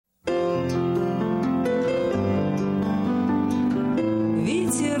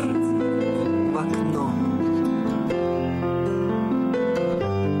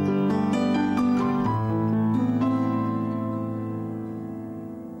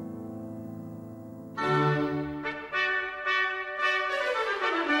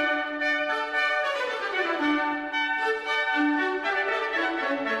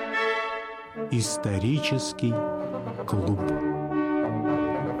Исторический клуб.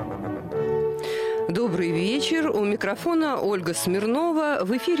 Добрый вечер. У микрофона Ольга Смирнова.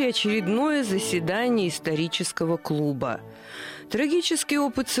 В эфире очередное заседание исторического клуба. Трагический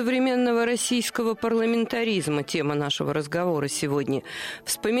опыт современного российского парламентаризма – тема нашего разговора сегодня.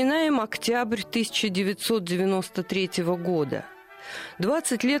 Вспоминаем октябрь 1993 года.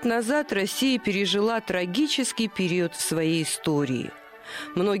 20 лет назад Россия пережила трагический период в своей истории.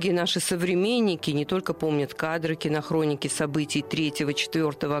 Многие наши современники не только помнят кадры кинохроники событий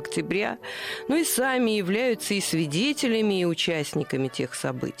 3-4 октября, но и сами являются и свидетелями, и участниками тех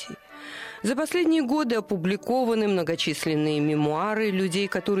событий. За последние годы опубликованы многочисленные мемуары людей,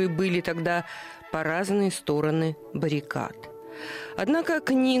 которые были тогда по разные стороны баррикад. Однако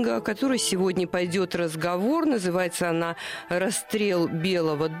книга, о которой сегодня пойдет разговор, называется она «Расстрел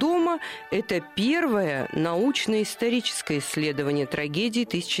Белого дома». Это первое научно-историческое исследование трагедии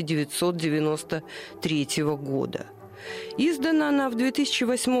 1993 года. Издана она в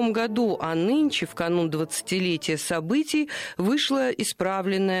 2008 году, а нынче, в канун 20-летия событий, вышло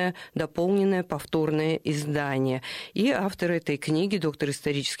исправленное, дополненное повторное издание. И автор этой книги, доктор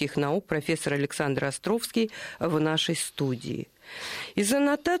исторических наук, профессор Александр Островский, в нашей студии. Из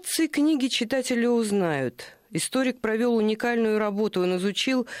аннотации книги читатели узнают. Историк провел уникальную работу, он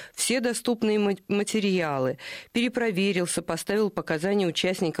изучил все доступные материалы, перепроверил, сопоставил показания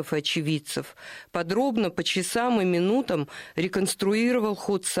участников и очевидцев, подробно по часам и минутам реконструировал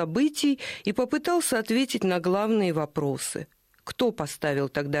ход событий и попытался ответить на главные вопросы. Кто поставил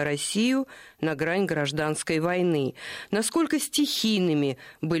тогда Россию на грань гражданской войны? Насколько стихийными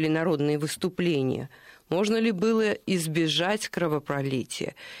были народные выступления? Можно ли было избежать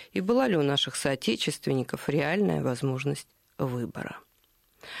кровопролития? И была ли у наших соотечественников реальная возможность выбора?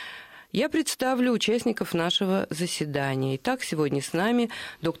 Я представлю участников нашего заседания. Итак, сегодня с нами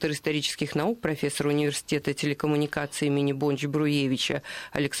доктор исторических наук, профессор университета телекоммуникаций имени Бонч-Бруевича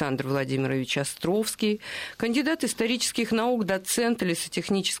Александр Владимирович Островский, кандидат исторических наук, доцент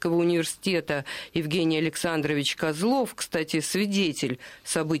Лесотехнического университета Евгений Александрович Козлов, кстати, свидетель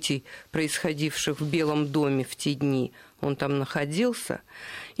событий, происходивших в Белом доме в те дни. Он там находился.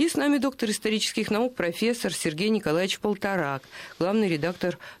 И с нами доктор исторических наук, профессор Сергей Николаевич Полторак, главный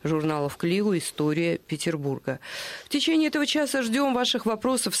редактор журналов «Клио. История Петербурга». В течение этого часа ждем ваших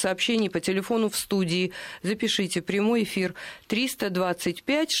вопросов, сообщений по телефону в студии. Запишите прямой эфир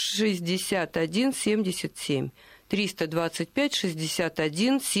 325-61-77.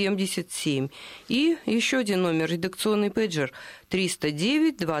 325-61-77. И еще один номер, редакционный пейджер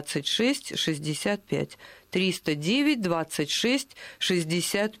 309-26-65.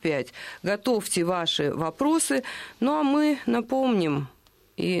 309-26-65. Готовьте ваши вопросы. Ну, а мы напомним,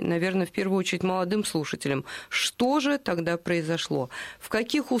 и, наверное, в первую очередь молодым слушателям, что же тогда произошло, в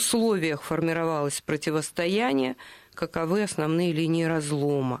каких условиях формировалось противостояние, каковы основные линии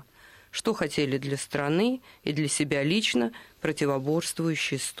разлома, что хотели для страны и для себя лично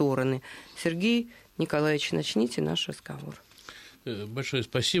противоборствующие стороны. Сергей Николаевич, начните наш разговор. Большое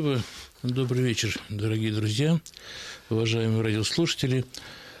спасибо. Добрый вечер, дорогие друзья, уважаемые радиослушатели.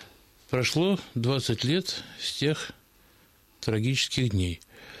 Прошло 20 лет с тех трагических дней.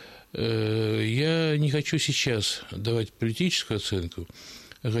 Я не хочу сейчас давать политическую оценку,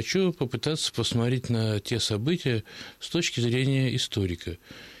 а хочу попытаться посмотреть на те события с точки зрения историка.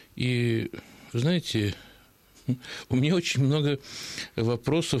 И, знаете, у меня очень много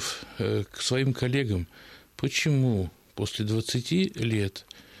вопросов к своим коллегам. Почему после 20 лет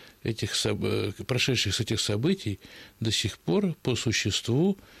прошедших с этих событий до сих пор по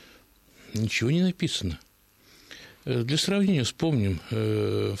существу ничего не написано? Для сравнения вспомним,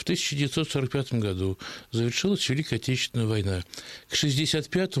 в 1945 году завершилась Великая Отечественная война. К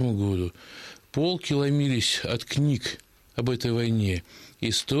 1965 году полки ломились от книг об этой войне.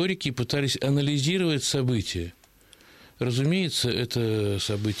 Историки пытались анализировать события. Разумеется, это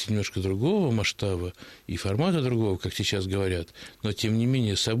событие немножко другого масштаба и формата другого, как сейчас говорят, но, тем не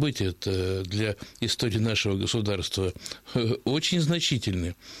менее, события для истории нашего государства очень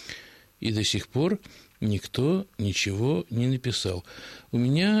значительны. И до сих пор никто ничего не написал. У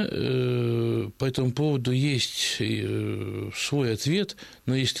меня по этому поводу есть свой ответ,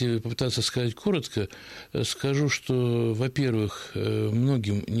 но если попытаться сказать коротко, скажу, что, во-первых,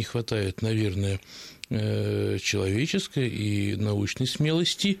 многим не хватает, наверное, человеческой и научной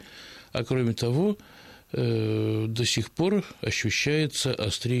смелости, а кроме того, до сих пор ощущается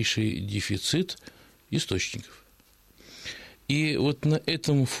острейший дефицит источников. И вот на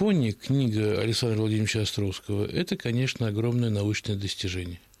этом фоне книга Александра Владимировича Островского – это, конечно, огромное научное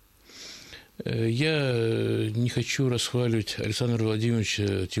достижение. Я не хочу расхваливать Александра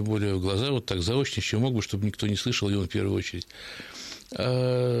Владимировича, тем более в глаза, вот так заочно, еще мог бы, чтобы никто не слышал его в первую очередь.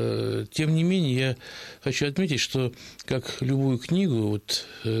 Тем не менее, я хочу отметить, что, как любую книгу, вот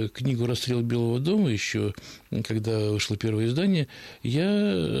книгу «Расстрел Белого дома», еще когда вышло первое издание,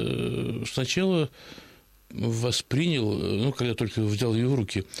 я сначала воспринял, когда только взял ее в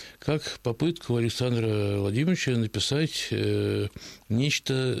руки, как попытку Александра Владимировича написать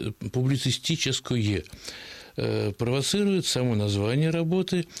нечто публицистическое. Провоцирует само название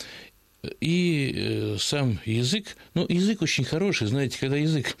работы и сам язык. Язык очень хороший, знаете, когда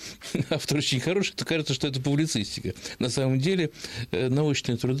автор очень хороший, то кажется, что это публицистика. На самом деле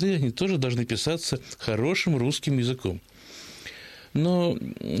научные труды, они тоже должны писаться хорошим русским языком. Но,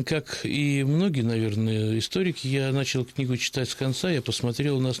 как и многие, наверное, историки, я начал книгу читать с конца, я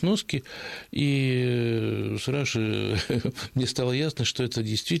посмотрел на сноски, и сразу же мне стало ясно, что это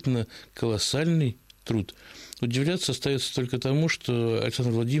действительно колоссальный труд. Удивляться остается только тому, что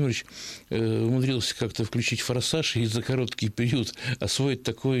Александр Владимирович умудрился как-то включить форсаж и за короткий период освоить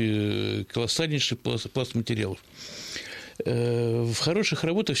такой колоссальнейший пласт материалов. В хороших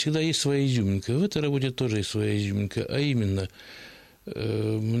работах всегда есть своя изюминка. В этой работе тоже есть своя изюминка, а именно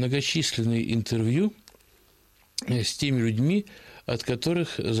многочисленные интервью с теми людьми, от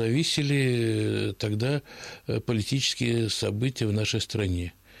которых зависели тогда политические события в нашей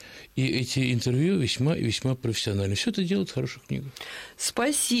стране. И эти интервью весьма и весьма профессиональны. Все это делает хорошую книгу.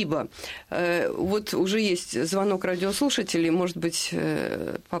 Спасибо. Вот уже есть звонок радиослушателей. Может быть,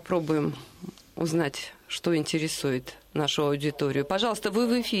 попробуем узнать, что интересует нашу аудиторию. Пожалуйста, вы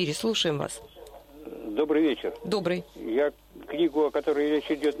в эфире. Слушаем вас. Добрый вечер. Добрый. Я книгу, о которой речь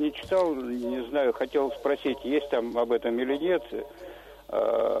идет, не читал. Не знаю, хотел спросить, есть там об этом или нет.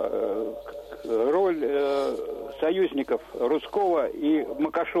 Роль союзников Рудского и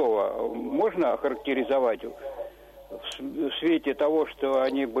Макашова можно охарактеризовать в свете того, что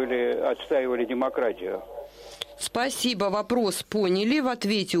они отстаивали демократию? Спасибо, вопрос поняли, в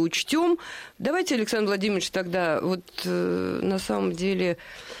ответе учтем. Давайте, Александр Владимирович, тогда на самом деле,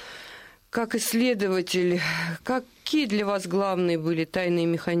 как исследователь, какие для вас главные были тайные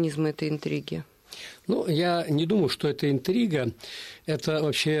механизмы этой интриги? Я не думаю, что это интрига. Это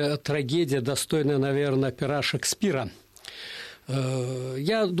вообще трагедия, достойная, наверное, пера Шекспира.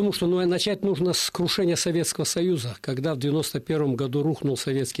 Я думаю, что начать нужно с крушения Советского Союза. Когда в 1991 году рухнул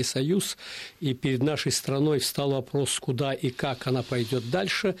Советский Союз, и перед нашей страной встал вопрос, куда и как она пойдет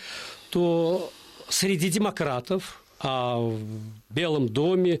дальше, то среди демократов, а в Белом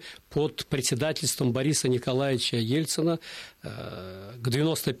доме под председательством Бориса Николаевича Ельцина к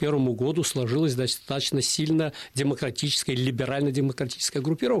 1991 году сложилась достаточно сильно демократическая, либерально-демократическая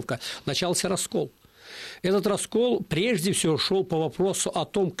группировка. Начался раскол. Этот раскол прежде всего шел по вопросу о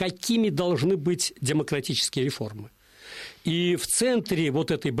том, какими должны быть демократические реформы. И в центре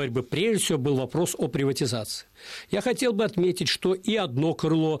этой борьбы прежде всего был вопрос о приватизации. Я хотел бы отметить, что и одно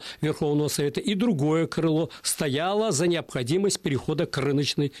крыло Верховного Совета, и другое крыло стояло за необходимость перехода к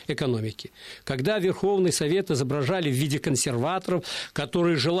рыночной экономике. Когда Верховный Совет изображали в виде консерваторов,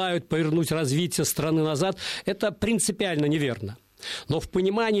 которые желают повернуть развитие страны назад, это принципиально неверно. Но в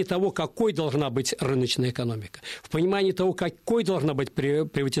понимании того, какой должна быть рыночная экономика, в понимании того, какой должна быть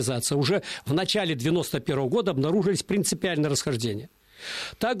приватизация, уже в начале 1991 года обнаружились принципиальные расхождения.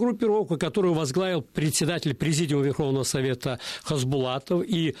 Та группировка, которую возглавил председатель Президиума Верховного Совета Хасбулатов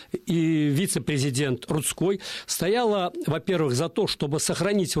и вице-президент Рудской, стояла, во-первых, за то, чтобы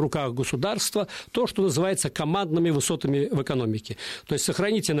сохранить в руках государства то, что называется командными высотами в экономике. То есть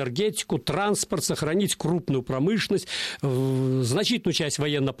сохранить энергетику, транспорт, сохранить крупную промышленность, значительную часть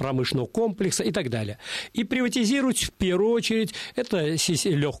военно-промышленного комплекса и так далее. И приватизировать в первую очередь это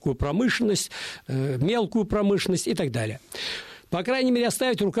легкую промышленность, мелкую промышленность и так далее. По крайней мере,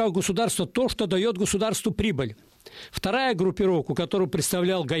 оставить в руках государства то, что дает государству прибыль. Вторая группировка, которую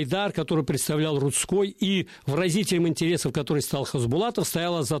представлял Гайдар, которую представлял Рудской, и выразителем интересов, который стал Хасбулатов,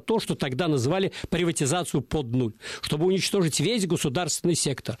 стояла за то, что тогда называли приватизацию под нуль, чтобы уничтожить весь государственный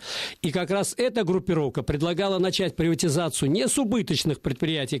сектор. И как раз эта группировка предлагала начать приватизацию не с убыточных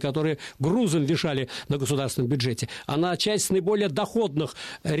предприятий, которые грузом вешали на государственном бюджете, а начать с наиболее доходных,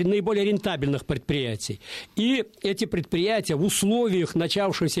 наиболее рентабельных предприятий. И эти предприятия в условиях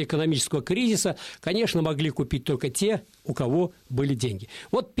начавшегося экономического кризиса, конечно, могли купить только те, у кого были деньги.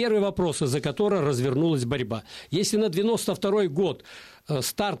 Вот первый вопрос, из-за которого развернулась борьба. Если на 1992 год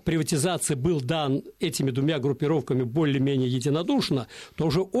старт приватизации был дан этими двумя группировками более-менее единодушно, то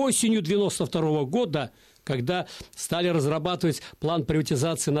уже осенью 1992 года когда стали разрабатывать план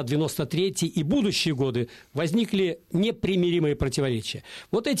приватизации на 93-й и будущие годы, возникли непримиримые противоречия.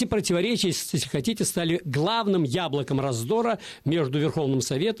 Вот эти противоречия, если хотите, стали главным яблоком раздора между Верховным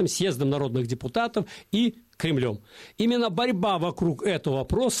Советом, съездом народных депутатов и Кремлем. Именно борьба вокруг этого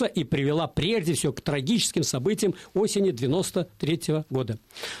вопроса и привела прежде всего к трагическим событиям осени 1993 года.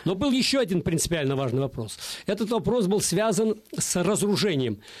 Но был еще один принципиально важный вопрос. Этот вопрос был связан с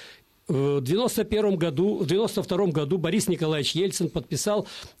разоружением. В 1992 году Борис Николаевич Ельцин подписал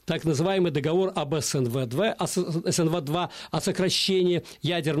так называемый договор об СНВ-2, о сокращении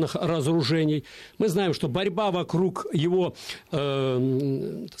ядерных разоружений. Мы знаем, что борьба вокруг его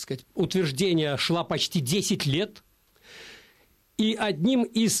утверждения шла почти 10 лет. И одним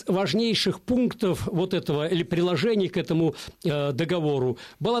из важнейших пунктов вот этого, или приложений к этому договору,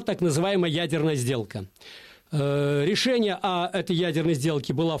 была так называемая ядерная сделка. Решение о этой ядерной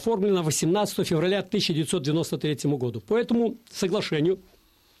сделке было оформлено 18 февраля 1993 года. По этому соглашению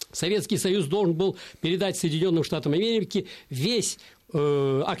Советский Союз должен был передать Соединенным Штатам Америки весь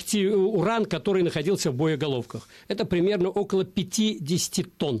уран, который находился в боеголовках. Это примерно около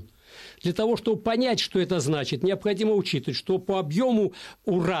 50 тонн. Для того, чтобы понять, что это значит, необходимо учитывать, что по объему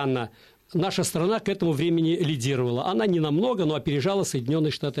урана наша страна к этому времени лидировала. Она не намного, но опережала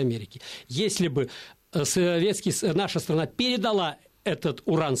Соединенные Штаты Америки. Если бы наша страна передала этот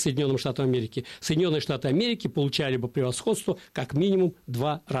уран Соединенным Штатам Америки, Соединенные Штаты Америки получали бы превосходство как минимум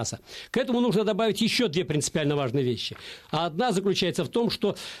 2 раза. К этому нужно добавить еще 2 принципиально важные вещи. Одна заключается в том,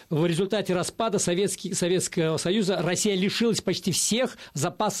 что в результате распада Советского Союза Россия лишилась почти всех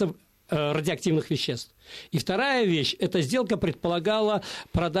запасов радиоактивных веществ. И вторая вещь, эта сделка предполагала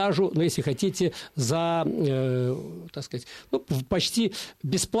продажу, если хотите, за, почти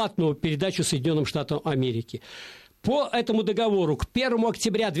бесплатную передачу Соединенным Штатам Америки. По этому договору к 1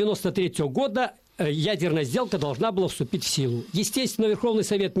 октября 1993 года ядерная сделка должна была вступить в силу. Естественно, Верховный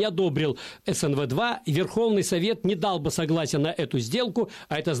Совет не одобрил СНВ-2, и Верховный Совет не дал бы согласия на эту сделку,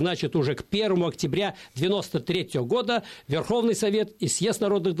 а это значит, уже к 1 октября 1993 года Верховный Совет и съезд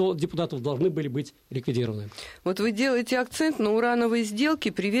народных депутатов должны были быть ликвидированы. Вот вы делаете акцент на урановой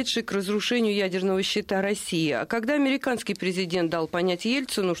сделке, приведшей к разрушению ядерного щита России. А когда американский президент дал понять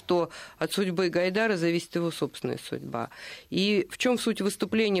Ельцину, что от судьбы Гайдара зависит его собственная судьба? И в чем суть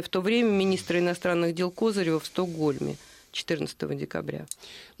выступления в то время министра иностранных дел Козырева в Стокгольме 14 декабря?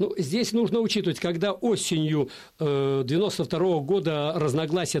 Здесь нужно учитывать, когда осенью 1992 года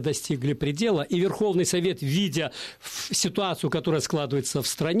разногласия достигли предела, и Верховный Совет, видя ситуацию, которая складывается в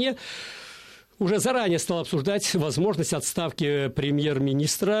стране, уже заранее стал обсуждать возможность отставки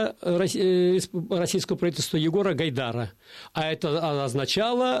премьер-министра российского правительства Егора Гайдара. А это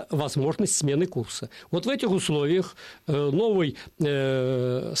означало возможность смены курса. Вот в этих условиях старый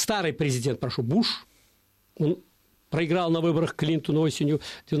президент, Буш, он проиграл на выборах Клинтону осенью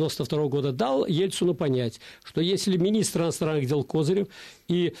 1992 года, дал Ельцину понять, что если министр иностранных дел Козырев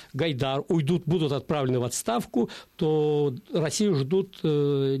и Гайдар будут отправлены в отставку, то Россию ждут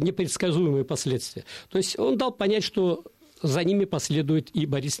непредсказуемые последствия. То есть он дал понять, что за ними последует и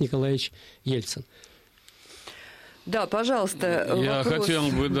Борис Николаевич Ельцин. Да, пожалуйста. Я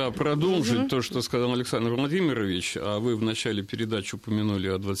хотел бы продолжить то, что сказал Александр Владимирович, а вы в начале передачи упомянули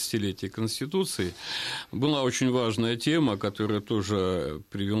о 20-летии Конституции. Была очень важная тема, которая тоже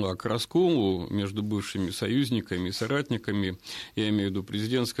привела к расколу между бывшими союзниками и соратниками, я имею в виду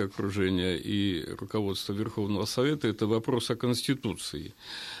президентское окружение и руководство Верховного Совета, это вопрос о Конституции.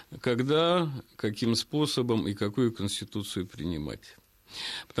 Когда, каким способом и какую Конституцию принимать?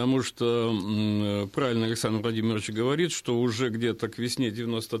 Потому что правильно Александр Владимирович говорит, что уже где-то к весне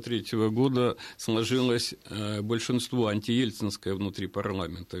 1993 года сложилось большинство антиельцинское внутри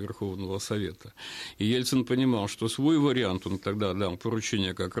парламента Верховного Совета. И Ельцин понимал, что свой вариант, он тогда дал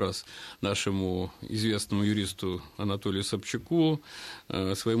поручение как раз нашему известному юристу Анатолию Собчаку,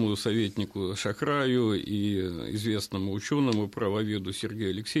 своему советнику Шахраю и известному ученому правоведу Сергею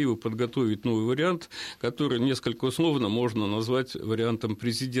Алексееву подготовить новый вариант, который несколько условно можно назвать вариантом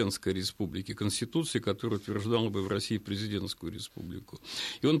президентской республики, Конституции, которая утверждала бы в России президентскую республику.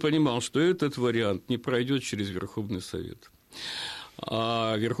 И он понимал, что этот вариант не пройдет через Верховный Совет.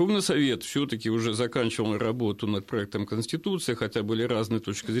 А Верховный Совет все-таки уже заканчивал работу над проектом Конституции, хотя были разные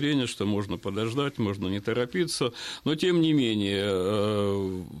точки зрения, что можно подождать, можно не торопиться, но тем не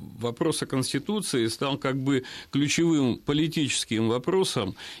менее вопрос о Конституции стал как бы ключевым политическим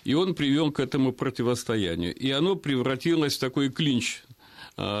вопросом, и он привел к этому противостоянию. И оно превратилось в такой клинч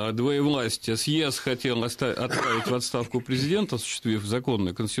двоевластия. Съезд хотел отправить в отставку президента, осуществив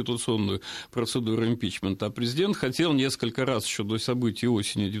законную конституционную процедуру импичмента, а президент хотел несколько раз еще до событий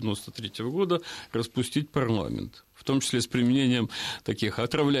осени 1993 года распустить парламент, в том числе с применением таких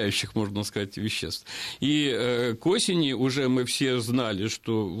отравляющих, можно сказать, веществ. И к осени уже мы все знали,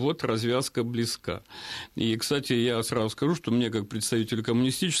 что вот развязка близка. И, кстати, я сразу скажу, что мне, как представителю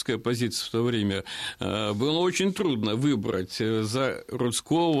коммунистической оппозиции в то время, было очень трудно выбрать за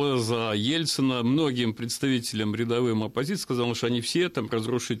Рудского, за Ельцина. Многим представителям рядовым оппозиции сказал, что они все там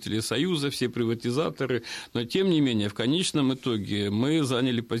разрушители Союза, все приватизаторы. Но, тем не менее, в конечном итоге мы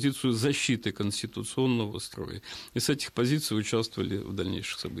заняли позицию защиты конституционного строя. И с этих позиций участвовали в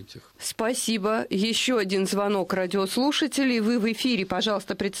дальнейших событиях. Спасибо. Еще один звонок радиослушателей. Вы в эфире,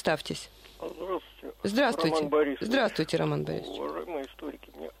 пожалуйста, представьтесь. Здравствуйте. Здравствуйте. Роман Борисович. Здравствуйте, Роман Борисович. Уважаемые историки,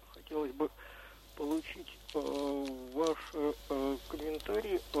 мне хотелось бы получить ваши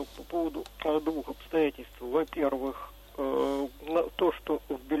комментарии по поводу двух обстоятельств. Во-первых, то, что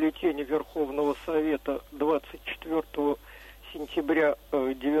в бюллетене Верховного Совета 24 сентября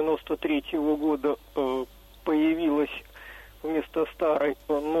 1993 года появилась вместо старой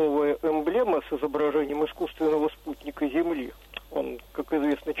новая эмблема с изображением искусственного спутника Земли. Он, как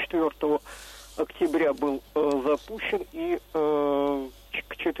известно, 4 октября был запущен, и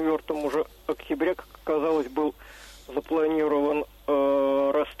к 4 же октября, как оказалось, был запланирован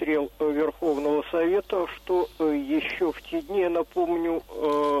расстрел Верховного Совета, что еще в те дни, я напомню,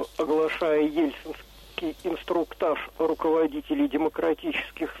 оглашая ельцинский инструктаж руководителей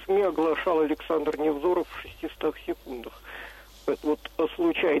демократических СМИ, оглашал Александр Невзоров в 600 секундах. Вот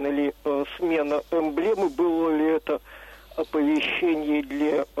случайно ли смена эмблемы, было ли это оповещение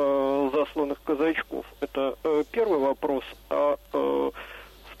для засланных казачков? Это первый вопрос. А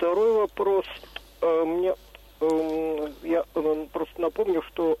второй вопрос, я просто напомню,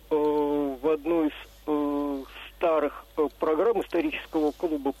 что в одной из старых программ исторического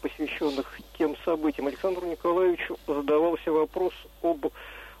клуба, посвященных тем событиям, Александру Николаевичу задавался вопрос об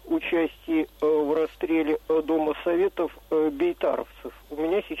участии в расстреле Дома Советов бейтаровцев. У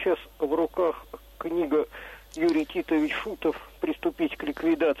меня сейчас в руках книга Юрий Титович Шутов «Приступить к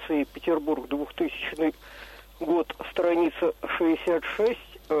ликвидации. Петербург, 2000 год», страница 66.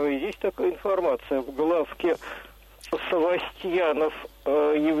 Здесь такая информация. В главке Савастьянов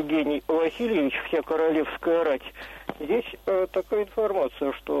Евгений Васильевич, «Вся королевская рать». Здесь такая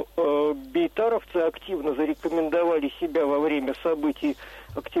информация, что бейтаровцы активно зарекомендовали себя во время событий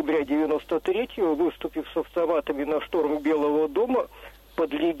октября 93-го, выступив с автоматами на штурм Белого дома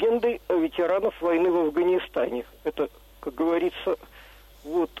под легендой ветеранов войны в Афганистане. Это, как говорится,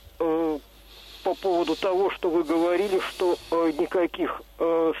 вот по поводу того, что вы говорили, что никаких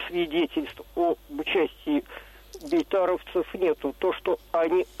свидетельств об участии бейтаровцев нету. То, что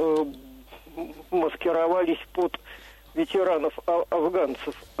они маскировались под ветеранов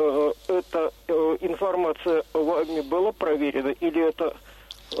афганцев, эта информация вами была проверена или это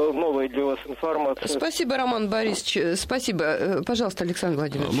новая для вас информация? Спасибо, Роман Борисович. Спасибо. Пожалуйста, Александр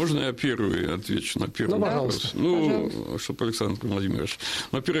Владимирович. Можно я первый отвечу на первый вопрос? Чтобы Александр Владимирович.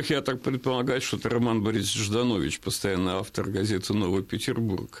 Во-первых, я так предполагаю, что это Роман Борисович Жданович, постоянный автор газеты «Новый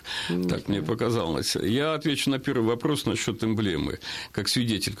Петербург». Так мне показалось. Я отвечу на первый вопрос насчет эмблемы. Как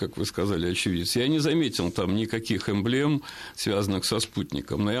свидетель, как вы сказали, очевидец. Я не заметил там никаких эмблем, связанных со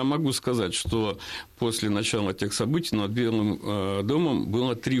спутником. Но я могу сказать, что после начала тех событий над Белым домом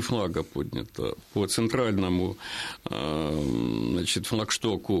было 3 флага поднято. По центральному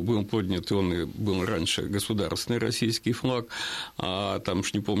флагштоку был поднят, и он и был раньше государственный российский флаг, а там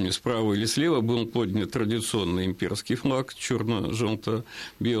уж не помню, справа или слева был поднят традиционный имперский флаг,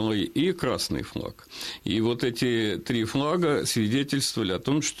 черно-желто-белый, и красный флаг. И вот эти 3 флага свидетельствовали о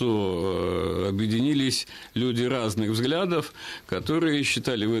том, что объединились люди разных взглядов, которые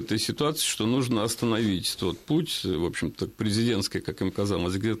считали в этой ситуации, что нужно остановить тот путь, в общем-то, президентской, как им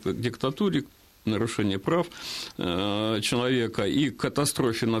казалось, к диктатуре, нарушение прав человека и к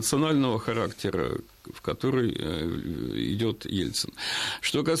катастрофе национального характера, в которой идет Ельцин.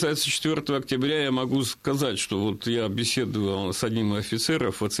 Что касается 4 октября, я могу сказать, что вот я беседовал с одним из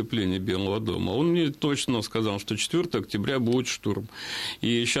офицеров в оцеплении Белого дома. Он мне точно сказал, что 4 октября будет штурм.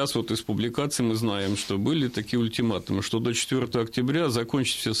 И сейчас вот из публикаций мы знаем, что были такие ультиматумы, что до 4 октября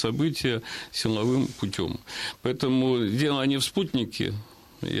закончить все события силовым путем. Поэтому дело не в спутнике,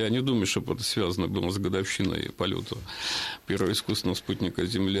 Я не думаю, чтобы это связано было с годовщиной полета первого искусственного спутника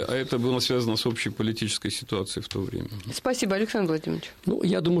Земли, а это было связано с общей политической ситуацией в то время. Спасибо, Александр Владимирович.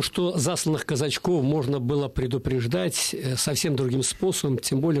 Я думаю, что засланных казачков можно было предупреждать совсем другим способом,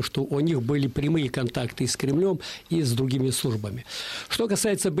 тем более, что у них были прямые контакты и с Кремлем, и с другими службами. Что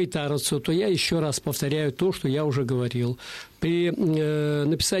касается бейтаровцев, то я еще раз повторяю то, что я уже говорил. При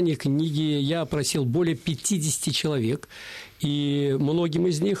написании книги я опросил более 50 человек, и многим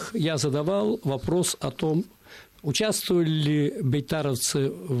из них я задавал вопрос о том, участвовали ли бейтаровцы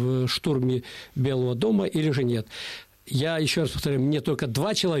в штурме Белого дома или же нет. Я еще раз повторяю, мне только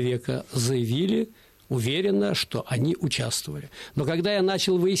 2 человека заявили уверенно, что они участвовали. Но когда я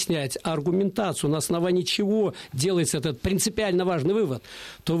начал выяснять аргументацию, на основании чего делается этот принципиально важный вывод,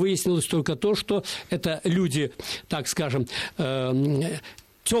 то выяснилось только то, что это люди, так скажем,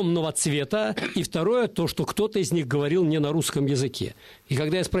 темного цвета, и второе, то, что кто-то из них говорил не на русском языке. И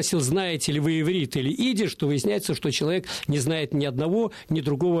когда я спросил, знаете ли вы иврит или идиш, то выясняется, что человек не знает ни одного, ни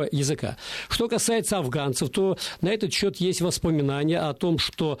другого языка. Что касается афганцев, то на этот счет есть воспоминания о том,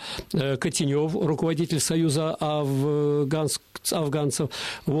 что Котенев, руководитель Союза афганцев,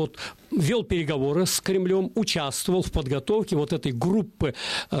 вел переговоры с Кремлем, участвовал в подготовке этой группы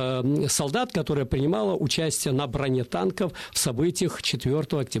солдат, которая принимала участие на броне танков в событиях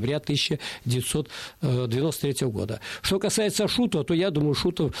 4 октября 1993 года. Что касается Шутова, то я думаю,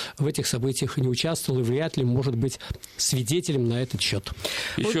 Шутов в этих событиях не участвовал и вряд ли может быть свидетелем на этот счет.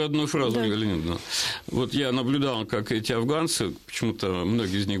 Еще одну фразу, Ольга Леонидовна. Я наблюдал, как эти афганцы, почему-то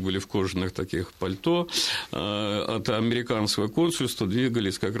многие из них были в кожаных таких пальто, от американского консульства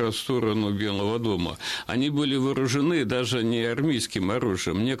двигались как раз в сторону Белого дома. Они были вооружены даже не армейским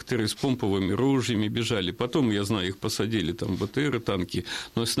оружием, некоторые с помповыми ружьями бежали. Потом, я знаю, их посадили, там, БТРы, танки,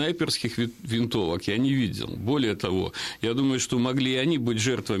 но снайперских винтовок я не видел. Более того, я думаю, что могли и они быть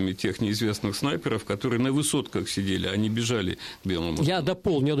жертвами тех неизвестных снайперов, которые на высотках сидели, они бежали к Белому дому. Я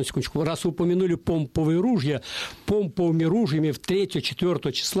дополню одну секундочку. Раз вы упомянули помповые ружья, помповыми ружьями в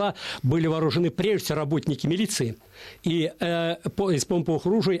 3-4 числа были вооружены прежде всего работники милиции. И из помповых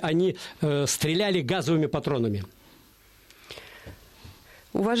ружей они стреляли газовыми патронами.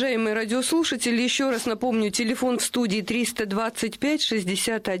 Уважаемые радиослушатели, еще раз напомню, телефон в студии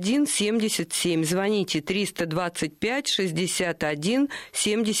 325-61-77. Звоните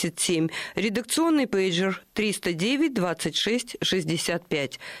 325-61-77. Редакционный пейджер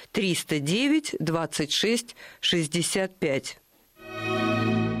 309-26-65. 309-26-65.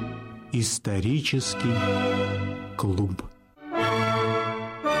 Исторический клуб.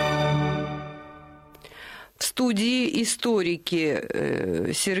 В студии историки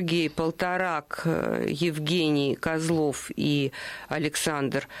Сергей Полторак, Евгений Козлов и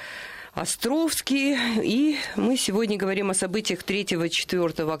Александр Островский. И мы сегодня говорим о событиях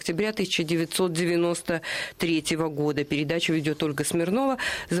 3-4 октября 1993 года. Передачу ведет Ольга Смирнова.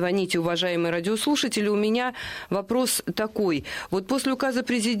 Звоните, уважаемые радиослушатели. У меня вопрос такой. После указа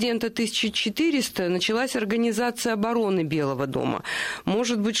президента 1400 началась организация обороны Белого дома.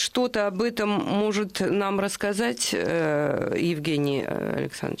 Может быть, что-то об этом может нам рассказать Евгений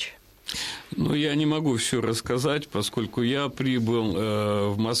Александрович? Я не могу все рассказать, поскольку я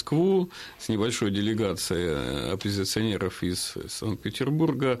прибыл в Москву с небольшой делегацией оппозиционеров из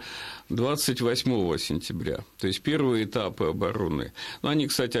Санкт-Петербурга 28 сентября. То есть первые этапы обороны. Они,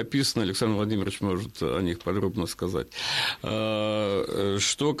 кстати, описаны, Александр Владимирович может о них подробно сказать.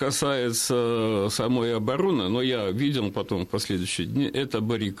 Что касается самой обороны, я видел потом в последующие дни, это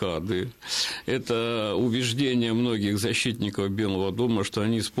баррикады, это убеждение многих защитников Белого дома, что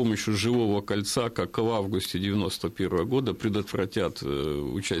они с помощью живого кольца, как в августе 1991 года, предотвратят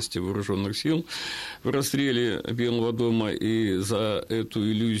участие вооруженных сил в расстреле Белого дома, и за эту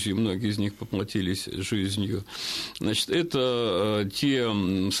иллюзию многие из них поплатились жизнью. Это те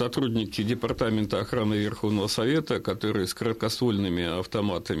сотрудники Департамента охраны Верховного Совета, которые с короткоствольными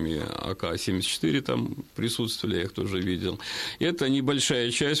автоматами АК-74 там присутствовали, я их тоже видел. Это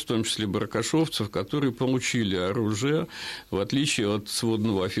небольшая часть, в том числе баркашовцев, которые получили оружие, в отличие от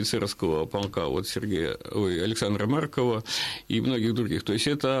сводного офицерского полка Александра Маркова и многих других. То есть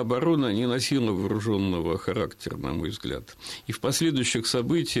эта оборона не носила вооруженного характера, на мой взгляд. И в последующих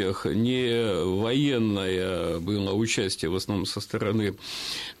событиях не военное было участие, в основном со стороны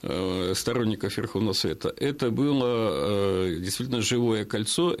сторонников Верховного Совета. Это было действительно живое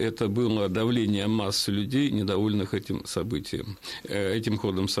кольцо, это было давление массы людей, недовольных этим событием, этим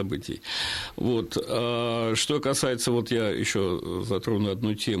ходом событий. Что касается, я еще затрону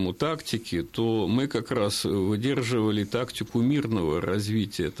одну тему тактики. республики, то мы как раз выдерживали тактику мирного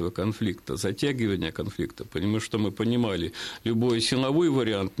развития этого конфликта, затягивания конфликта, потому что мы понимали, любой силовой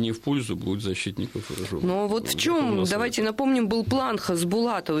вариант не в пользу будет защитников вооруженных. Но вот в чем, давайте напомним, был план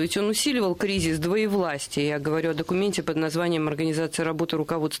Хасбулатова, ведь он усиливал кризис двоевластия. Я говорю о документе под названием «Организация работы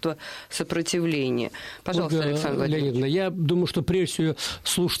руководства сопротивления». Пожалуйста, Ольга Александр Владимирович. Леонидовна, я думаю, что прежде всего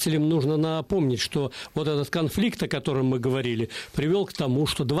слушателям нужно напомнить, что вот этот конфликт, о котором мы говорили, привел к тому,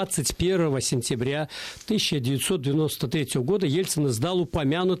 что 21 сентября 1993 года Ельцин издал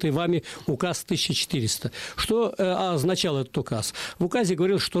упомянутый вами указ 1400. Что означал этот указ? В указе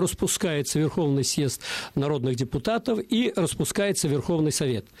говорилось, что распускается Верховный съезд народных депутатов и распускается Верховный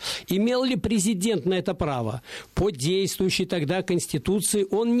Совет. Имел ли президент на это право? По действующей тогда Конституции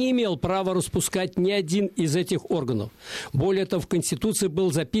он не имел права распускать ни один из этих органов. Более того, в Конституции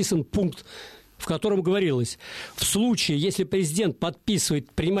был записан пункт, в котором говорилось, в случае, если президент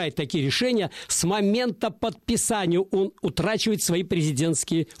принимает такие решения, с момента подписания он утрачивает свои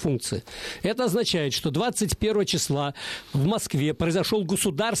президентские функции. Это означает, что 21 числа в Москве произошел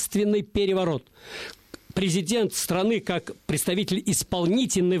государственный переворот. Президент страны, как представитель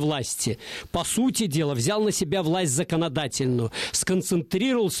исполнительной власти, по сути дела, взял на себя власть законодательную,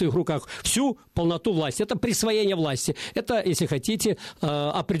 сконцентрировал в своих руках всю полноту власти. Это присвоение власти. Это, если хотите,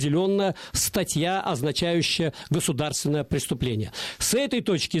 определенная статья, означающая государственное преступление. С этой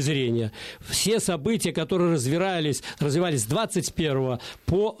точки зрения все события, которые развивались с 21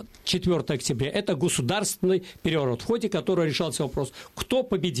 по 4 октября, это государственный переворот, в ходе которого решался вопрос, кто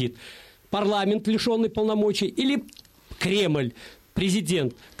победит. Парламент, лишенный полномочий, или Кремль,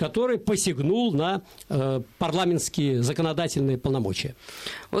 президент, который посягнул на парламентские законодательные полномочия.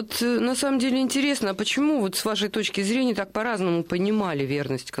 Вот на самом деле интересно, а почему вот с вашей точки зрения так по-разному понимали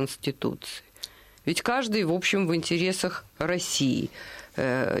верность Конституции? Ведь каждый, в общем, в интересах России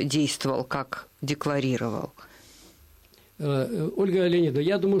действовал, как декларировал. Ольга Леонидовна,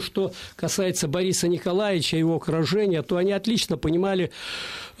 я думаю, что касается Бориса Николаевича и его окружения, то они отлично понимали,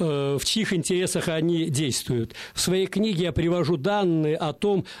 в чьих интересах они действуют. В своей книге я привожу данные о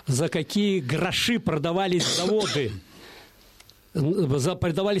том, за какие гроши продавались заводы.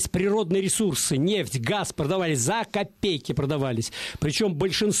 Продавались природные ресурсы, нефть, газ продавались, за копейки продавались. Причем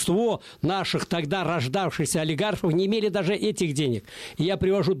большинство наших тогда рождавшихся олигархов не имели даже этих денег. И я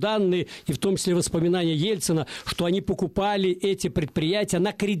привожу данные, и в том числе воспоминания Ельцина, что они покупали эти предприятия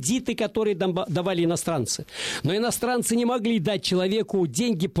на кредиты, которые давали иностранцы. Но иностранцы не могли дать человеку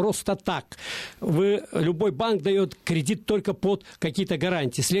деньги просто так. Любой банк дает кредит только под какие-то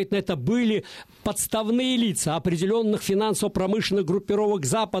гарантии. Следовательно, это были подставные лица определенных финансово-промышленных группировок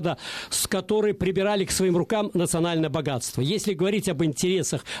Запада, с которой прибирали к своим рукам национальное богатство. Если говорить об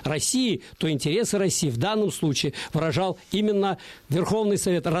интересах России, то интересы России в данном случае выражал именно Верховный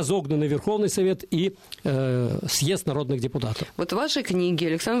Совет, разогнанный Верховный Совет и съезд народных депутатов. Вот в вашей книге,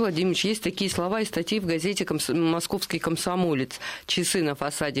 Александр Владимирович, есть такие слова и статьи в газете «Московский комсомолец». Часы на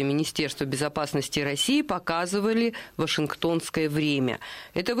фасаде Министерства безопасности России показывали вашингтонское время.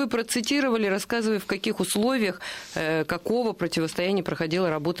 Это вы процитировали, рассказывая, в каких условиях, какого противостояния проходила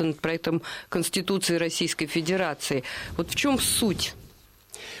работа над проектом Конституции Российской Федерации. Вот в чем суть?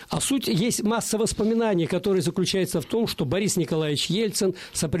 А суть, есть масса воспоминаний, которые заключаются в том, что Борис Николаевич Ельцин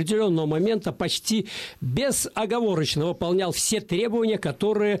с определенного момента почти безоговорочно выполнял все требования,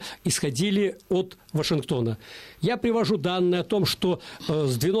 которые исходили от Вашингтона. Я привожу данные о том, что с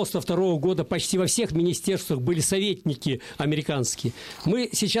 1992 года почти во всех министерствах были советники американские. Мы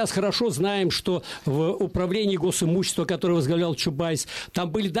сейчас хорошо знаем, что в управлении госимущества, которое возглавлял Чубайс,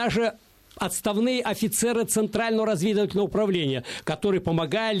 там были даже отставные офицеры Центрального разведывательного управления, которые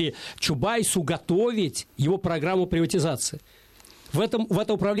помогали Чубайсу готовить его программу приватизации. В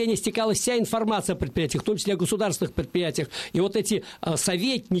это управление стекалась вся информация о предприятиях, в том числе о государственных предприятиях. И вот эти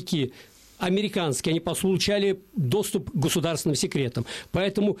советники американские, они получали доступ к государственным секретам.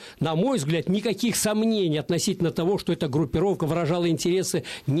 Поэтому, на мой взгляд, никаких сомнений относительно того, что эта группировка выражала интересы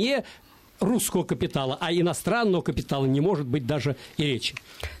не русского капитала, а иностранного капитала не может быть даже и речи.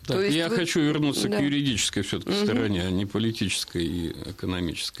 Так, я хочу вернуться к юридической все-таки стороне, а не политической и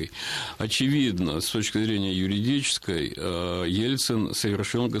экономической. Очевидно, с точки зрения юридической, Ельцин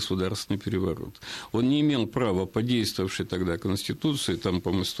совершил государственный переворот. Он не имел права по действовавшей тогда Конституции, там,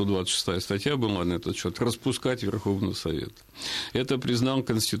 по-моему, 126-я статья была на этот счет, распускать Верховный Совет. Это признал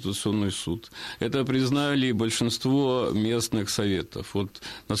Конституционный суд. Это признали большинство местных советов. Вот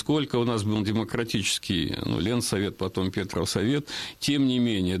насколько у нас был демократический Ленсовет, потом Петров совет, тем не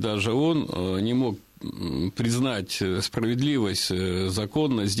менее, даже он не мог признать справедливость,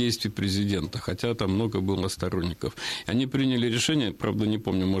 законность действий президента, хотя там много было сторонников. Они приняли решение, правда, не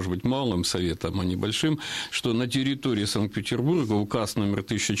помню, может быть, малым советом, а не большим, что на территории Санкт-Петербурга указ номер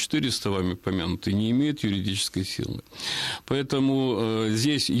 1400, вами помянутый, не имеет юридической силы. Поэтому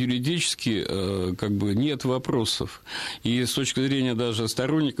здесь юридически как бы нет вопросов. И с точки зрения даже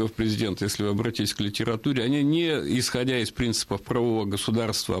сторонников президента, если вы обратитесь к литературе, они не исходя из принципов правового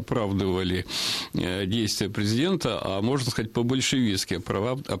государства оправдывали действия президента, а, можно сказать, по-большевистски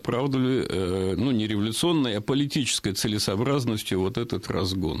оправдывали, ну, не революционной, а политической целесообразностью вот этот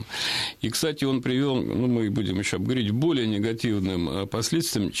разгон. И, кстати, он привел, ну, мы будем еще обговорить, более негативным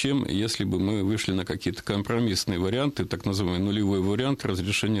последствиям, чем если бы мы вышли на какие-то компромиссные варианты, так называемый нулевой вариант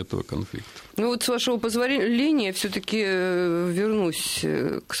разрешения этого конфликта. Ну, вот, с вашего позволения, все-таки вернусь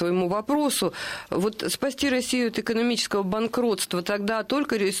к своему вопросу. Вот спасти Россию от экономического банкротства тогда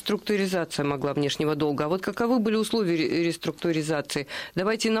только реструктуризация могла внешнего долга. А вот каковы были условия реструктуризации?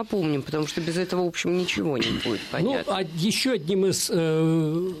 Давайте напомним, потому что без этого, в общем, ничего не будет понятно. Ну, а еще одним из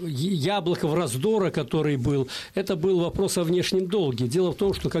яблоков раздора, который был, это был вопрос о внешнем долге. Дело в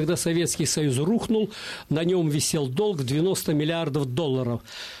том, что когда Советский Союз рухнул, на нем висел долг в 90 миллиардов долларов.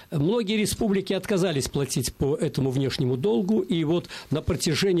 Многие республики отказались платить по этому внешнему долгу, и вот на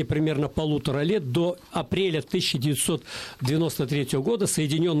протяжении примерно 1,5 лет до апреля 1993 года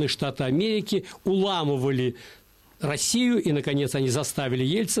Соединенные Штаты Америки уламывали Россию, и, наконец, они заставили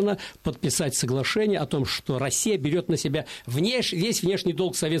Ельцина подписать соглашение о том, что Россия берет на себя весь внешний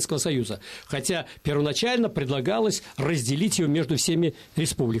долг Советского Союза, хотя первоначально предлагалось разделить его между всеми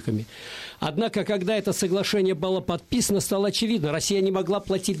республиками. Однако, когда это соглашение было подписано, стало очевидно, Россия не могла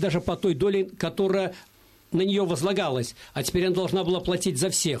платить даже по той доле, которая на нее возлагалось, а теперь она должна была платить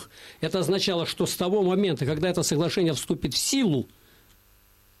за всех. Это означало, что с того момента, когда это соглашение вступит в силу,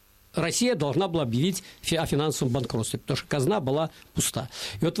 Россия должна была объявить о финансовом банкротстве, потому что казна была пуста.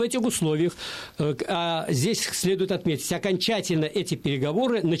 И вот в этих условиях, здесь следует отметить, окончательно эти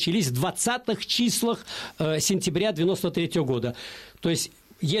переговоры начались в 20-х числах сентября 1993 года. То есть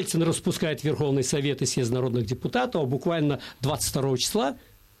Ельцин распускает Верховный Совет и съезд народных депутатов, а буквально 22 числа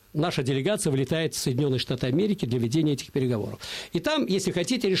наша делегация вылетает в Соединенные Штаты Америки для ведения этих переговоров. И там, если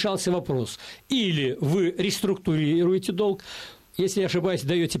хотите, решался вопрос. Или вы реструктурируете долг, если не ошибаюсь,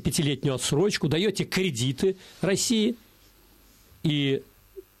 даете 5-летнюю отсрочку, даете кредиты России, и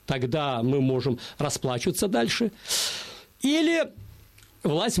тогда мы можем расплачиваться дальше. Или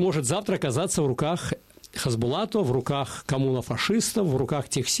власть может завтра оказаться в руках Хасбулатова, в руках коммунофашистов, в руках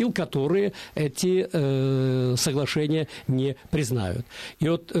тех сил, которые эти соглашения не признают. И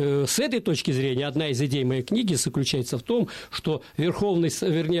вот с этой точки зрения одна из идей моей книги заключается в том, что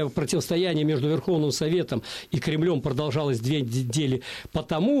противостояние между Верховным Советом и Кремлем продолжалось 2 недели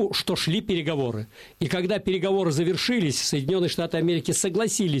потому, что шли переговоры. И когда переговоры завершились, Соединенные Штаты Америки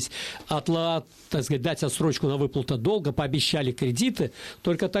согласились дать отсрочку на выплату долга, пообещали кредиты,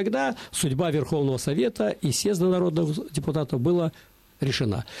 только тогда судьба Верховного Совета и съезда народных депутатов была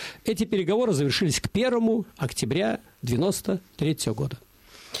решена. Эти переговоры завершились к 1 октября 1993 года.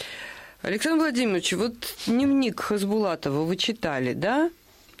 Александр Владимирович, вот дневник Хасбулатова вы читали, да?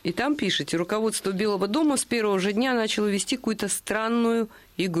 И там пишете, руководство Белого дома с первого же дня начало вести какую-то странную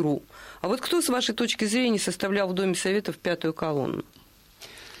игру. А вот кто, с вашей точки зрения, составлял в Доме Советов 5-ю колонну?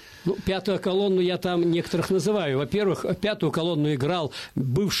 Ну, 5-ю колонну я там некоторых называю. Во-первых, 5-ю колонну играл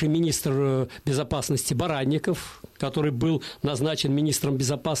бывший министр безопасности Баранников, который был назначен министром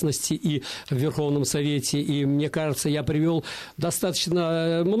безопасности и в Верховном Совете. И, мне кажется, я привел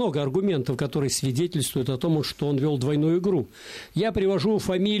достаточно много аргументов, которые свидетельствуют о том, что он вел двойную игру. Я привожу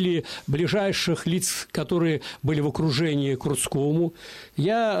фамилии ближайших лиц, которые были в окружении к Рудскому.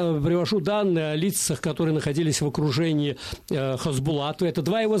 Я привожу данные о лицах, которые находились в окружении Хасбулатова. Это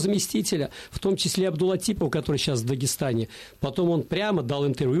 2 его заместителя, в том числе Абдулатипов, который сейчас в Дагестане. Потом он прямо дал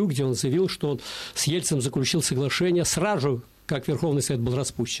интервью, где он заявил, что он с Ельциным заключил соглашение сразу, как Верховный Совет был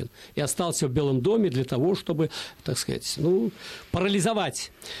распущен, и остался в Белом доме для того, чтобы, так сказать,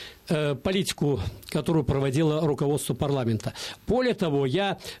 парализовать политику, которую проводило руководство парламента. Более того,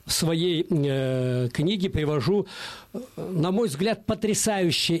 я в своей книге привожу, на мой взгляд,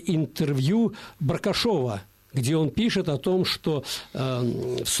 потрясающее интервью Баркашова, где он пишет о том, что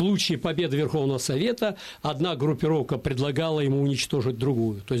в случае победы Верховного Совета одна группировка предлагала ему уничтожить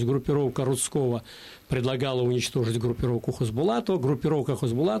другую. То есть группировка Рудского предлагала уничтожить группировку Хасбулатова, группировка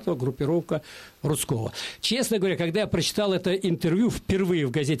Хасбулатова, группировка Рудского. Честно говоря, когда я прочитал это интервью впервые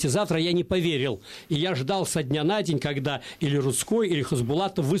в газете «Завтра», я не поверил. И я ждал со дня на день, когда или Рудской, или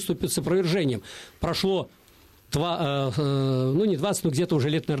Хасбулатов выступят с опровержением. Прошло не 20, но где-то уже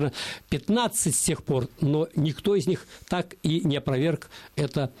лет, наверное, 15 с тех пор, но никто из них так и не опроверг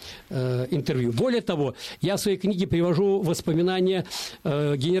это интервью. Более того, я в своей книге привожу воспоминания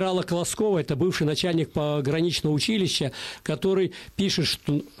генерала Колоскова, это бывший начальник пограничного училища, который пишет,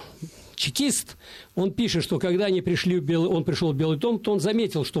 что чекист, он пишет, что когда он пришел в Белый дом, то он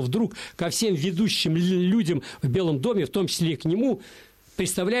заметил, что вдруг ко всем ведущим людям в Белом доме, в том числе и к нему,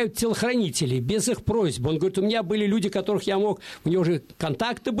 представляют телохранителей без их просьбы. Он говорит, у меня были люди, которых я мог, у него уже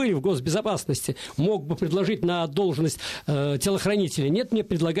контакты были в госбезопасности, мог бы предложить на должность телохранителя. Нет, мне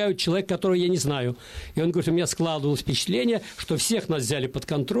предлагают человека, которого я не знаю. И он говорит, у меня складывалось впечатление, что всех нас взяли под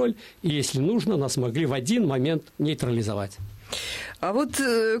контроль, и если нужно, нас могли в один момент нейтрализовать. А вот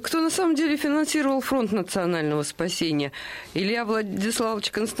кто на самом деле финансировал Фронт национального спасения? Илья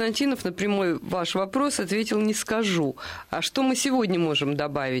Владиславович Константинов на прямой ваш вопрос ответил: не скажу. А что мы сегодня можем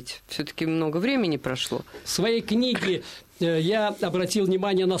добавить? Все-таки много времени прошло. В своей книге я обратил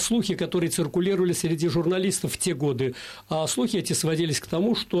внимание на слухи, которые циркулировали среди журналистов в те годы. А слухи эти сводились к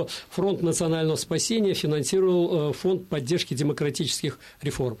тому, что Фронт национального спасения финансировал фонд поддержки демократических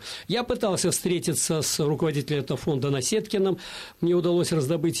реформ. Я пытался встретиться с руководителем этого фонда Насеткиным, мне удалось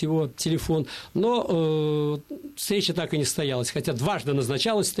раздобыть его телефон, но встреча так и не состоялась. Хотя дважды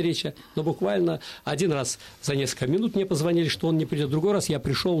назначалась встреча, но буквально один раз за несколько минут мне позвонили, что он не придет. Другой раз я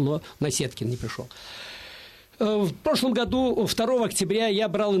пришел, но Насеткин не пришел. В прошлом году, 2 октября, я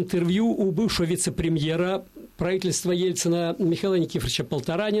брал интервью у бывшего вице-премьера правительства Ельцина Михаила Никифоровича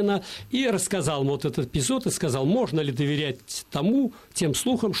Полторанина и рассказал ему вот этот эпизод, и сказал, можно ли доверять тем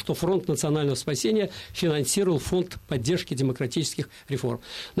слухам, что Фронт национального спасения финансировал фонд поддержки демократических реформ.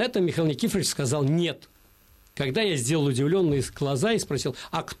 На это Михаил Никифорович сказал нет. Когда я сделал удивленные глаза и спросил,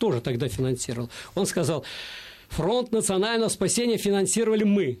 а кто же тогда финансировал? Он сказал, Фронт национального спасения финансировали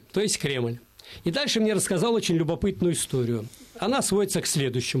мы, то есть Кремль. И дальше мне рассказал очень любопытную историю. Она сводится к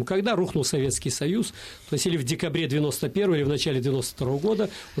следующему. Когда рухнул Советский Союз, то есть или в декабре 91 или в начале 92 года,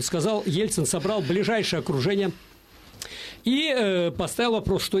 он сказал, Ельцин собрал ближайшее окружение и поставил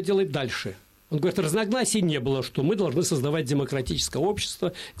вопрос, что делать дальше. Он говорит, разногласий не было, что мы должны создавать демократическое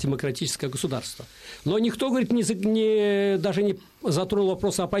общество, демократическое государство. Но никто, говорит, даже не затронул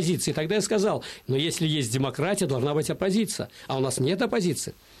вопрос оппозиции. Тогда я сказал, но если есть демократия, должна быть оппозиция. А у нас нет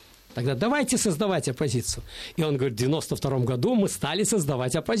оппозиции. Тогда давайте создавать оппозицию. И он говорит, в 92 году мы стали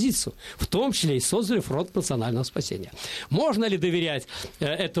создавать оппозицию. В том числе и создали Фронт национального спасения. Можно ли доверять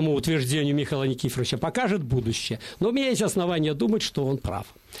этому утверждению Михаила Никифоровича? Покажет будущее. Но у меня есть основания думать, что он прав.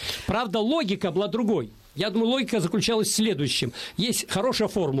 Правда, логика была другой. Я думаю, логика заключалась в следующем. Есть хорошая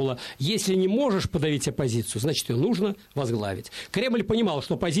формула. Если не можешь подавить оппозицию, значит, ее нужно возглавить. Кремль понимал,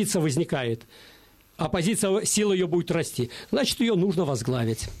 что оппозиция возникает. Оппозиция, сила ее будет расти. Значит, ее нужно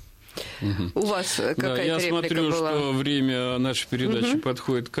возглавить. У вас какая-то я смотрю, была? Что время нашей передачи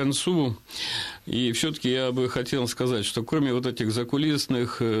подходит к концу, и все-таки я бы хотел сказать, что кроме вот этих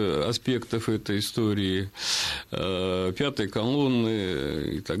закулисных аспектов этой истории, пятой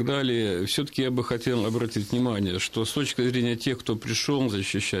колонны и так далее, все-таки я бы хотел обратить внимание, что с точки зрения тех, кто пришел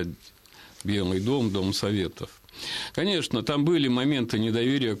защищать Белый дом, Дом Советов, конечно, там были моменты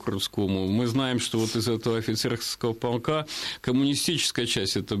недоверия к Крутскому. Мы знаем, что вот из этого офицерского полка коммунистическая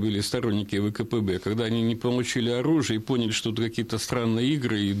часть, это были сторонники ВКПБ, когда они не получили оружие и поняли, что тут какие-то странные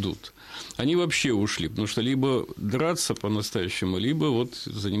игры идут, они вообще ушли, потому что либо драться по-настоящему, либо вот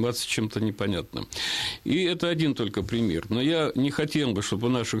заниматься чем-то непонятным. И это один только пример. Но я не хотел бы, чтобы у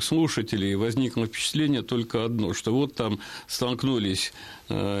наших слушателей возникло впечатление только одно, что вот там столкнулись,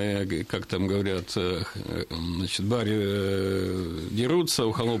 как там говорят, значит, баре дерутся,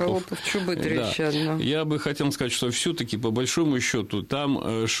 у холопов чубы трещат. Да. Я бы хотел сказать, что все-таки по большому счету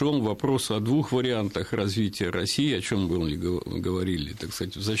там шел вопрос о двух вариантах развития России, о чем мы говорили, так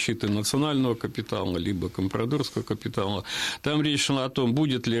сказать, защиты национального капитала, либо компрадорского капитала. Там речь шла о том,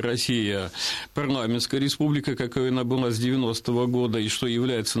 будет ли Россия парламентской республикой, какой она была с 90-го года, и что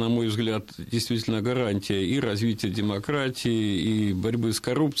является, на мой взгляд, действительно гарантией и развития демократии, и борьбы с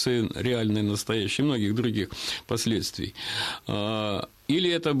коррупцией, реальной, настоящей, и многих других последствий. Или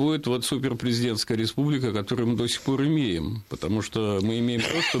это будет вот суперпрезидентская республика, которую мы до сих пор имеем, потому что мы имеем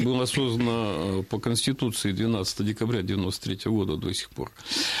то, что было создано по Конституции 12 декабря 1993 года до сих пор.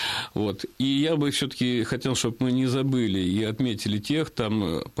 Вот. И я бы все-таки хотел, чтобы мы не забыли и отметили тех,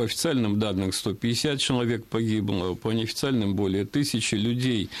 там по официальным данным 150 человек погибло, по неофициальным более 1000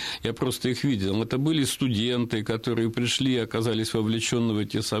 людей. Я просто их видел. Это были студенты, которые пришли, оказались вовлечены в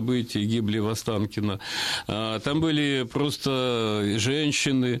эти события, гибли в Останкино. Там были просто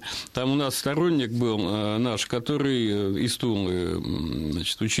женщины. Там у нас сторонник был наш, который из Тулы,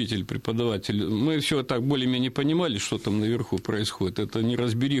 значит, учитель, преподаватель. Мы все так более-менее понимали, что там наверху происходит. Это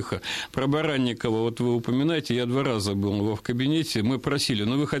неразбериха. Про Баранникова, вот вы упоминаете, я 2 раза был его в кабинете, мы просили,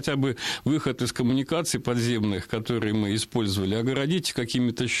 вы хотя бы выход из коммуникаций подземных, которые мы использовали, огородите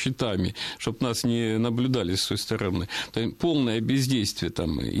какими-то щитами, чтобы нас не наблюдали с той стороны. Полное бездействие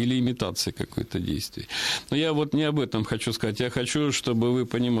там или имитация какой-то действий. Но я вот не об этом хочу сказать. Я хочу, чтобы вы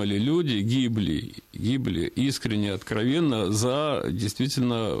понимали, люди гибли искренне, откровенно за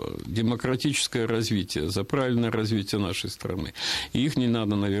действительно демократическое развитие, за правильное развитие нашей страны. И их не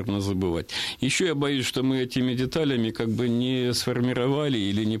надо, наверное, забывать. Еще я боюсь, что мы этими деталями как бы не сформировали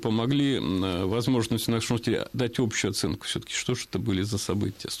или не помогли возможности нашим слушателям дать общую оценку все-таки, что же это были за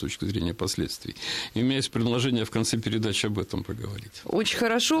события с точки зрения последствий. И у меня есть предложение в конце передачи об этом поговорить. Очень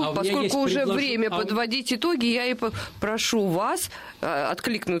хорошо, поскольку уже время подводить итоги, я и прошу вас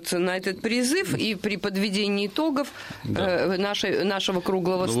откликнуться на этот призыв и при подведении итогов нашего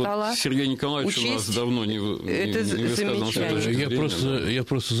круглого стола. Вот Сергей Николаевич у нас давно не высказал. Я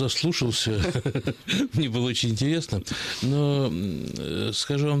просто заслушался, мне было очень интересно, но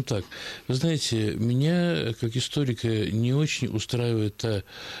скажу вам так, вы знаете, меня, как историка, не очень устраивает та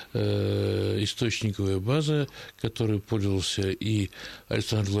источниковая база, которой пользовался и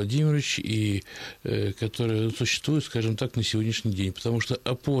Александр Владимирович, и которая существует, скажем так, на сегодняшний день, потому что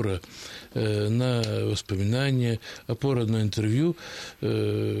опора на воспоминания, опора на интервью,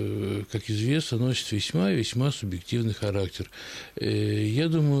 как известно, носит весьма субъективный характер. Я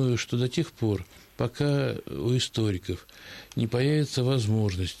думаю, что до тех пор, пока у историков не появится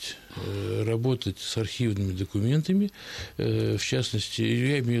возможность работать с архивными документами, в частности,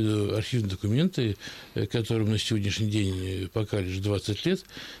 я имею в виду архивные документы, которым на сегодняшний день пока лишь 20 лет,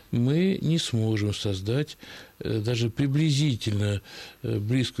 мы не сможем создать даже приблизительно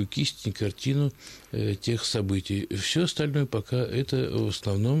близкую к истине картину тех событий. Все остальное пока это в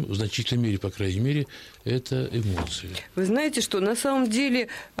основном, в значительной мере, по крайней мере, это эмоции. Вы знаете, что на самом деле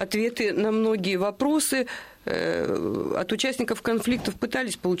ответы на многие вопросы от участников конфликтов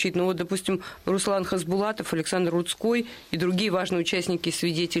пытались получить. Ну вот, допустим, Руслан Хасбулатов, Александр Рудской и другие важные участники и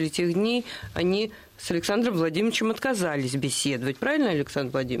свидетели тех дней, они с Александром Владимировичем отказались беседовать. Правильно,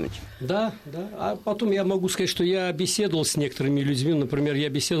 Александр Владимирович? Да. А потом я могу сказать, что я беседовал с некоторыми людьми. Например, я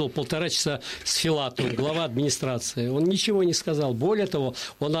беседовал 1,5 часа с Филатовым, глава администрации. Он ничего не сказал. Более того,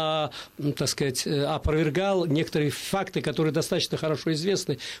 он, так сказать, опровергал некоторые факты, которые достаточно хорошо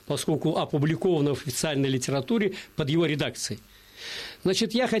известны, поскольку опубликованы в официальной литературе под его редакцией.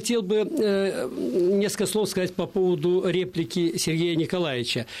 Значит, я хотел бы несколько слов сказать по поводу реплики Сергея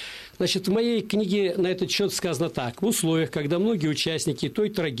Николаевича. Значит, в моей книге на этот счет сказано так. В условиях, когда многие участники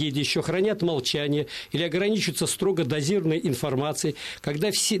той трагедии еще хранят молчание или ограничиваются строго дозированной информацией, когда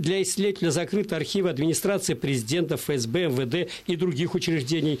для исследователя закрыты архивы администрации президента, ФСБ, МВД и других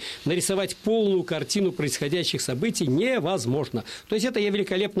учреждений, нарисовать полную картину происходящих событий невозможно. То есть это я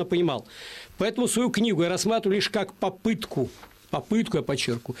великолепно понимал. Поэтому свою книгу я рассматриваю лишь как попытку, я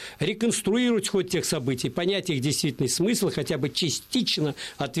подчеркиваю, реконструировать ход тех событий, понять их действительный смысл, хотя бы частично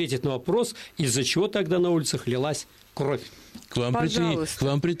ответить на вопрос, из-за чего тогда на улицах лилась кровь. К вам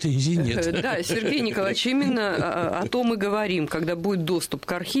претензий нет. Да, Сергей Николаевич, именно о том и говорим. Когда будет доступ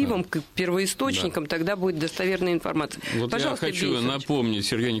к архивам, к первоисточникам, тогда будет достоверная информация. Вот пожалуйста, я хочу напомнить,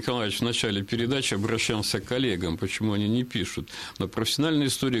 Сергей Николаевич в начале передачи обращался к коллегам, почему они не пишут. Но профессиональный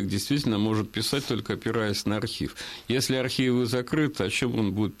историк действительно может писать, только опираясь на архив. Если архивы закрыты, о чем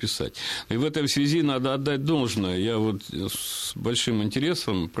он будет писать? И в этом связи надо отдать должное. Я вот с большим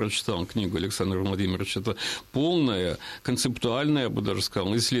интересом прочитал книгу Александра Владимировича. Это полная концептуальное, я бы даже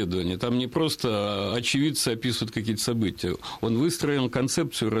сказал, исследование. Там не просто очевидцы описывают какие-то события. Он выстроил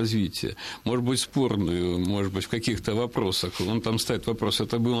концепцию развития, может быть, спорную, может быть, в каких-то вопросах. Он там ставит вопрос,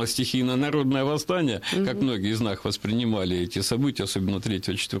 это было стихийное народное восстание, как многие из нас воспринимали эти события, особенно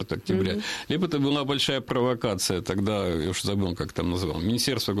 3-4 октября. Либо это была большая провокация, тогда, я уж забыл, как там называл,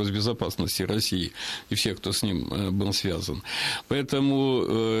 Министерство госбезопасности России и всех, кто с ним был связан.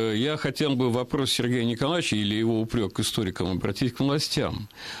 Поэтому я хотел бы вопрос Сергея Николаевича или его упрек к историкам обратить к властям.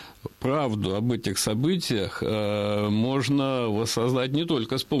 правду об этих событиях можно воссоздать не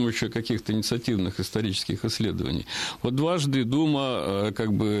только с помощью каких-то инициативных исторических исследований. Вот дважды Дума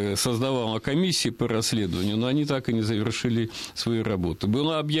как бы создавала комиссии по расследованию, но они так и не завершили свои работы.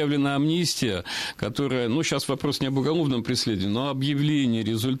 Была объявлена амнистия, которая, ну, сейчас вопрос не об уголовном преследовании, но объявление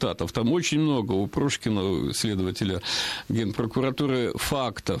результатов. Там очень много у Прошкина, следователя Генпрокуратуры,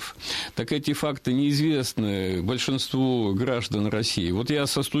 фактов. Так эти факты неизвестны большинству граждан России. Вот я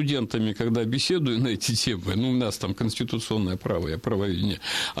со студентами, когда беседую на эти темы, ну, у нас там конституционное право, я правоведение,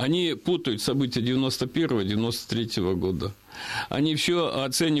 они путают события 91-93 года. Они все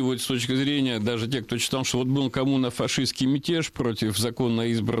оценивают с точки зрения, даже те, кто читал, что вот был коммуно-фашистский мятеж против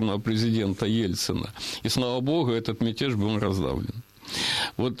законно избранного президента Ельцина. И, слава богу, этот мятеж был раздавлен.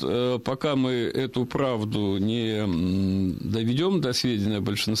 Вот пока мы эту правду не доведем до сведения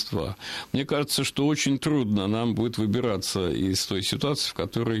большинства, мне кажется, что очень трудно нам будет выбираться из той ситуации, в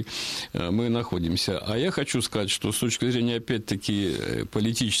которой мы находимся. А я хочу сказать, что с точки зрения, опять-таки,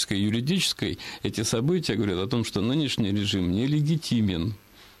 политической и юридической, эти события говорят о том, что нынешний режим нелегитимен.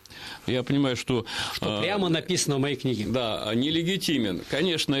 Я понимаю, что прямо написано в моей книге. Да, нелегитимен.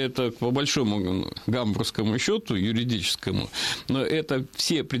 Конечно, это по большому гамбургскому счету, юридическому, но это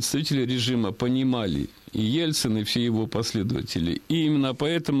все представители режима понимали. И Ельцин, и все его последователи. И именно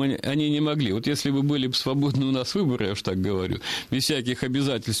поэтому они не могли. Вот если бы были свободны у нас выборы, я уж так говорю, без всяких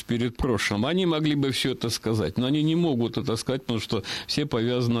обязательств перед прошлым, они могли бы все это сказать. Но они не могут это сказать, потому что все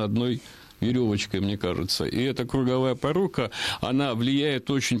повязаны одной веревочкой, мне кажется. И эта круговая порука, она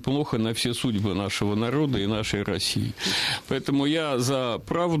влияет очень плохо на все судьбы нашего народа и нашей России. Поэтому я за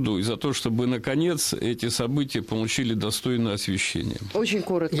правду и за то, чтобы, наконец, эти события получили достойное освещение. Очень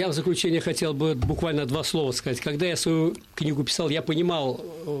коротко. Я в заключение хотел бы буквально 2 слова сказать. Когда я свою книгу писал, я понимал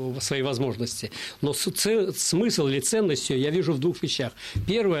свои возможности. Но смысл или ценность я вижу в 2 вещах.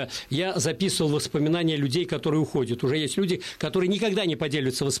 Первое, я записывал воспоминания людей, которые уходят. Уже есть люди, которые никогда не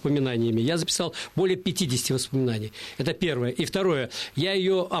поделятся воспоминаниями. Я записал более 50 воспоминаний. Это первое. И второе. Я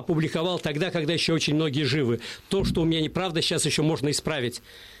ее опубликовал тогда, когда еще очень многие живы. То, что у меня неправда, сейчас еще можно исправить.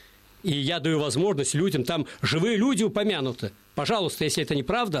 И я даю возможность людям, там живые люди упомянуты. Пожалуйста, если это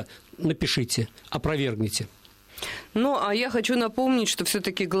неправда, напишите, опровергните. Ну, а я хочу напомнить, что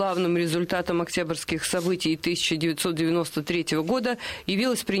все-таки главным результатом октябрьских событий 1993 года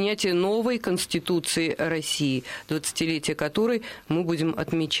явилось принятие новой Конституции России, 20-летие которой мы будем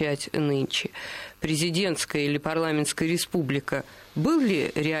отмечать нынче. Президентская или парламентская республика. Был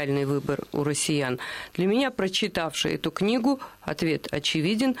ли реальный выбор у россиян? Для меня, прочитавшей эту книгу, ответ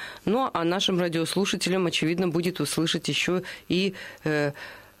очевиден, но а нашим радиослушателям, очевидно, будет услышать еще и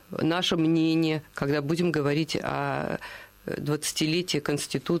наше мнение, когда будем говорить о 20-летии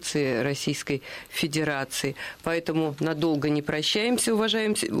Конституции Российской Федерации. Поэтому надолго не прощаемся,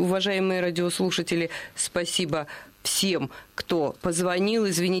 уважаемые радиослушатели. Спасибо всем, кто позвонил.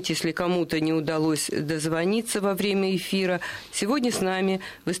 Извините, если кому-то не удалось дозвониться во время эфира. Сегодня с нами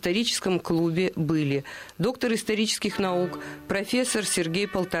в историческом клубе были доктор исторических наук, профессор Сергей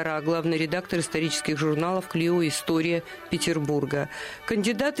Полтора, главный редактор исторических журналов «Клио. История Петербурга»,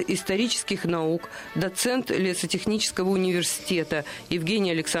 кандидат исторических наук, доцент лесотехнического университета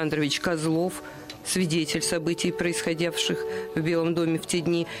Евгений Александрович Козлов, свидетель событий, происходивших в Белом доме в те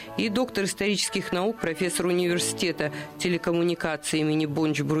дни, и доктор исторических наук, профессор университета телекоммуникации имени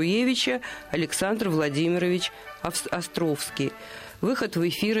Бонч-Бруевича Александр Владимирович Островский. Выход в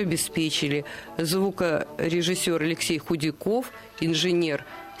эфир обеспечили звукорежиссер Алексей Худяков, инженер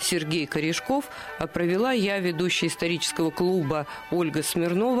Сергей Корешков, а провела я, ведущая исторического клуба Ольга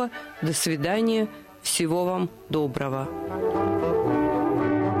Смирнова. До свидания. Всего вам доброго.